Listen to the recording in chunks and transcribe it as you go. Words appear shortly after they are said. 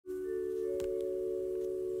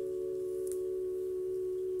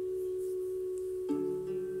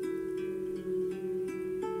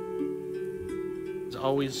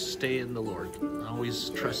always stay in the Lord. Always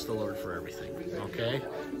trust the Lord for everything, okay?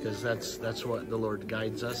 Because that's what the Lord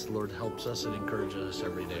guides us. The Lord helps us and encourages us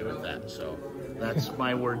every day with that. So that's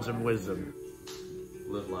my words of wisdom.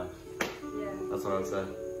 Live life. That's what I would say.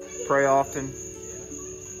 Pray often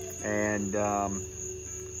and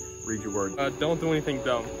read your word. Don't do anything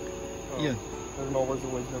dumb. Yeah. There's no words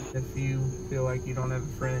of wisdom. If you feel like you don't have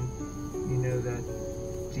a friend, you know that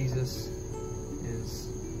Jesus is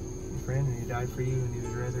your friend and he died for you and he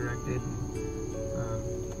was resurrected. And,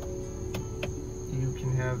 you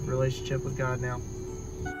can have a relationship with God now.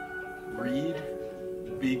 Read,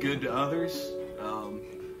 be good to others,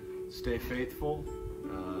 stay faithful,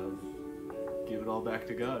 give it all back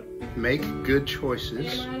to God. Make good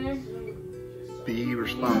choices, be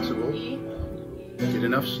responsible, get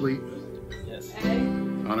enough sleep, Yes.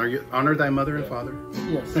 honor thy mother and father.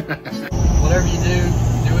 Yes. Whatever you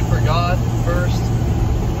do it for God first.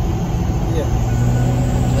 Yeah.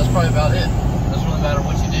 That's probably about it. It doesn't really matter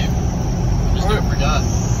what you do. Just do it for God.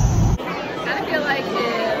 I feel like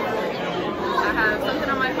if I have something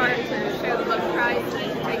on my heart to share the love of Christ, I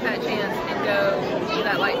can take that chance and go be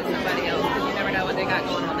that light to somebody else, because you never know what they got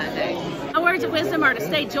going on that day. My words of wisdom are to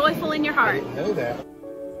stay joyful in your heart. I didn't know that.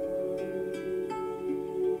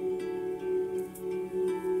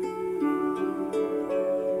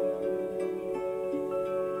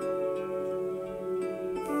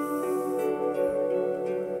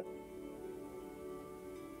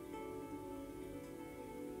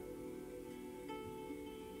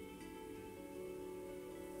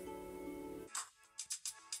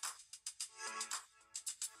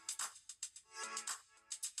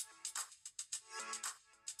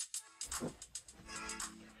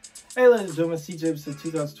 Hey ladies and gentlemen,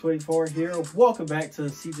 Cjamison2017 here. Welcome back to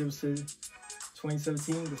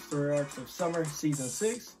Cjamison2017, the story arcs of summer, season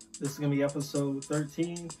 6. This is going to be episode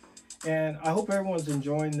 13. And I hope everyone's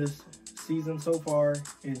enjoying this season so far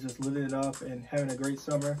and just living it up and having a great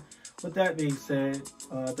summer. With that being said,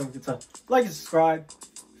 don't forget to like and subscribe.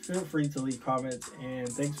 Feel free to leave comments. And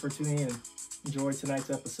thanks for tuning in. Enjoy tonight's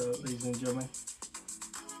episode, ladies and gentlemen.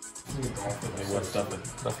 What's up?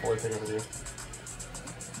 That's the only thing I would do.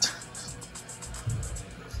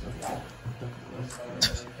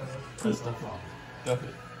 That's stuff wrong.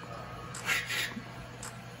 Definitely.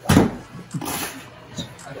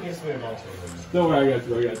 I can't swim also. Don't worry, I got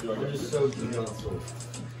you. I'm just so deep on swim.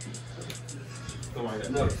 Don't worry,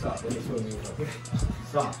 No, stop. Let me swim.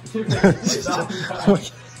 Stop.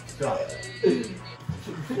 Stop.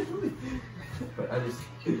 But I just...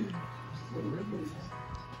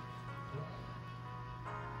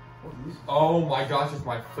 Oh my gosh, it's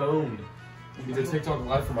my phone. It's a TikTok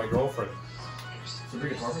live for my girlfriend. So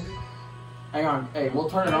bring a guitar with me? Hang on. Hey, we'll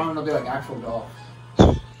turn it on and it'll be like actual golf.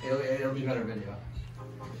 It'll be better video.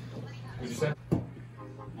 What'd you say? A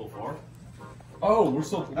little far? Oh, we're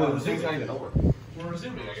still... Oh, the thing's not even over. We're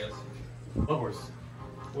resuming, I guess. Of course.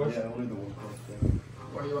 What? Yeah, only the one thing.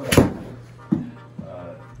 Where are you at?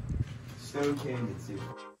 Stone Canyon, see.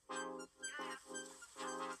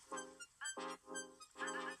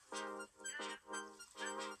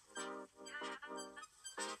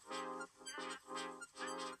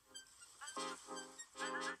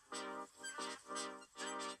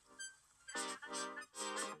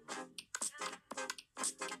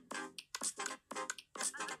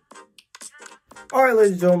 Alright,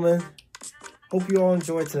 ladies and gentlemen, hope you all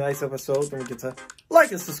enjoyed tonight's episode. Don't forget to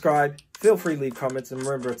like and subscribe. Feel free to leave comments. And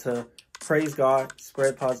remember to praise God,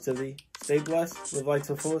 spread positivity, stay blessed, live life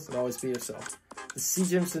to the fullest, and always be yourself. This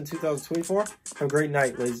is Cjamison2017. Have a great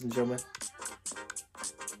night, ladies and gentlemen.